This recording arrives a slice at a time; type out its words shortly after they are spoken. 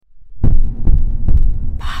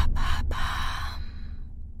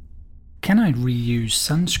Can I reuse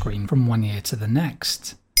sunscreen from one year to the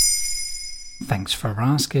next? Thanks for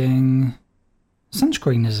asking.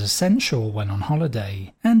 Sunscreen is essential when on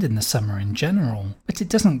holiday, and in the summer in general, but it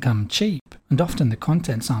doesn't come cheap, and often the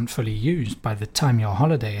contents aren't fully used by the time your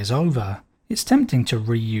holiday is over. It's tempting to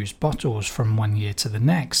reuse bottles from one year to the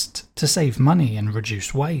next, to save money and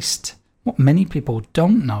reduce waste. What many people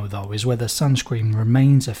don't know though is whether sunscreen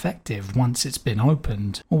remains effective once it's been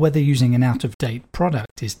opened, or whether using an out-of-date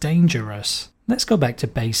product is dangerous. Let's go back to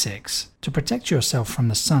basics. To protect yourself from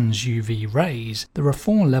the sun's UV rays, there are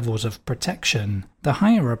 4 levels of protection. The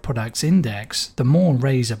higher a product's index, the more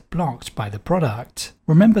rays are blocked by the product.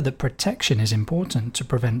 Remember that protection is important to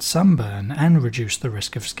prevent sunburn and reduce the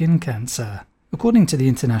risk of skin cancer. According to the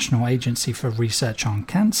International Agency for Research on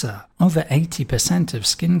Cancer, over 80% of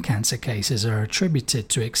skin cancer cases are attributed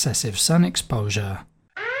to excessive sun exposure.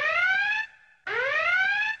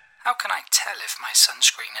 How can I tell if my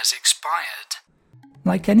sunscreen has expired?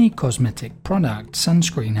 Like any cosmetic product,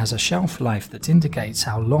 sunscreen has a shelf life that indicates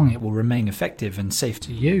how long it will remain effective and safe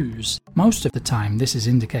to use. Most of the time this is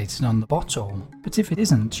indicated on the bottle, but if it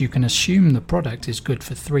isn't, you can assume the product is good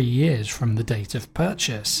for 3 years from the date of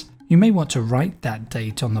purchase. You may want to write that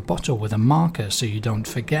date on the bottle with a marker so you don't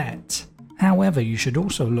forget. However, you should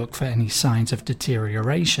also look for any signs of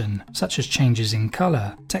deterioration, such as changes in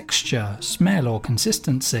colour, texture, smell or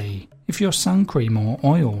consistency. If your sun cream or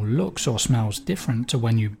oil looks or smells different to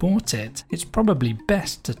when you bought it, it's probably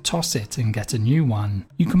best to toss it and get a new one.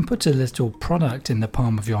 You can put a little product in the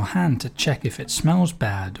palm of your hand to check if it smells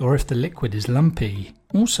bad or if the liquid is lumpy.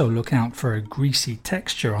 Also look out for a greasy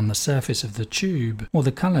texture on the surface of the tube or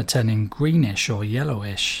the colour turning greenish or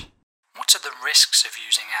yellowish. What are the risks of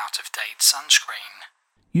using out-of-date sunscreen?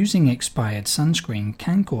 Using expired sunscreen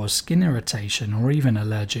can cause skin irritation or even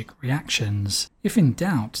allergic reactions. If in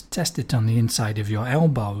doubt, test it on the inside of your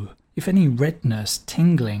elbow. If any redness,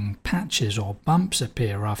 tingling, patches or bumps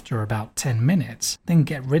appear after about 10 minutes, then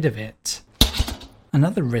get rid of it.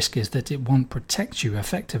 Another risk is that it won't protect you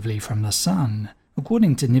effectively from the sun.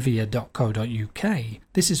 According to Nivea.co.uk,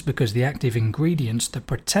 this is because the active ingredients that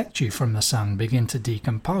protect you from the sun begin to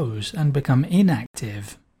decompose and become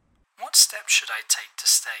inactive. What steps should I take to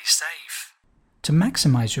stay safe? To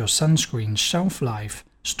maximize your sunscreen's shelf life,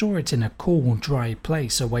 store it in a cool, dry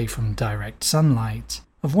place away from direct sunlight.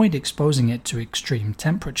 Avoid exposing it to extreme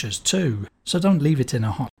temperatures too, so don't leave it in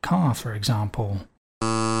a hot car, for example.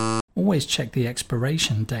 Always check the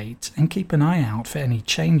expiration date and keep an eye out for any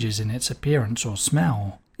changes in its appearance or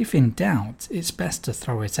smell. If in doubt, it's best to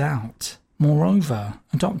throw it out. Moreover,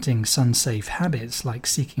 adopting sun-safe habits like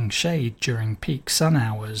seeking shade during peak sun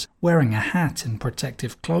hours, wearing a hat and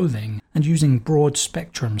protective clothing, and using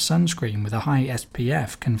broad-spectrum sunscreen with a high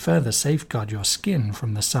SPF can further safeguard your skin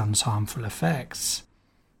from the sun's harmful effects.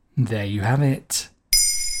 There you have it.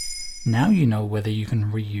 Now you know whether you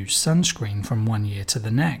can reuse sunscreen from one year to the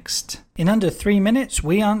next. In under 3 minutes,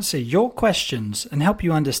 we answer your questions and help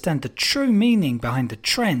you understand the true meaning behind the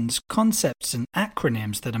trends, concepts and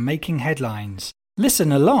acronyms that are making headlines.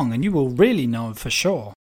 Listen along and you will really know for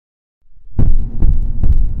sure.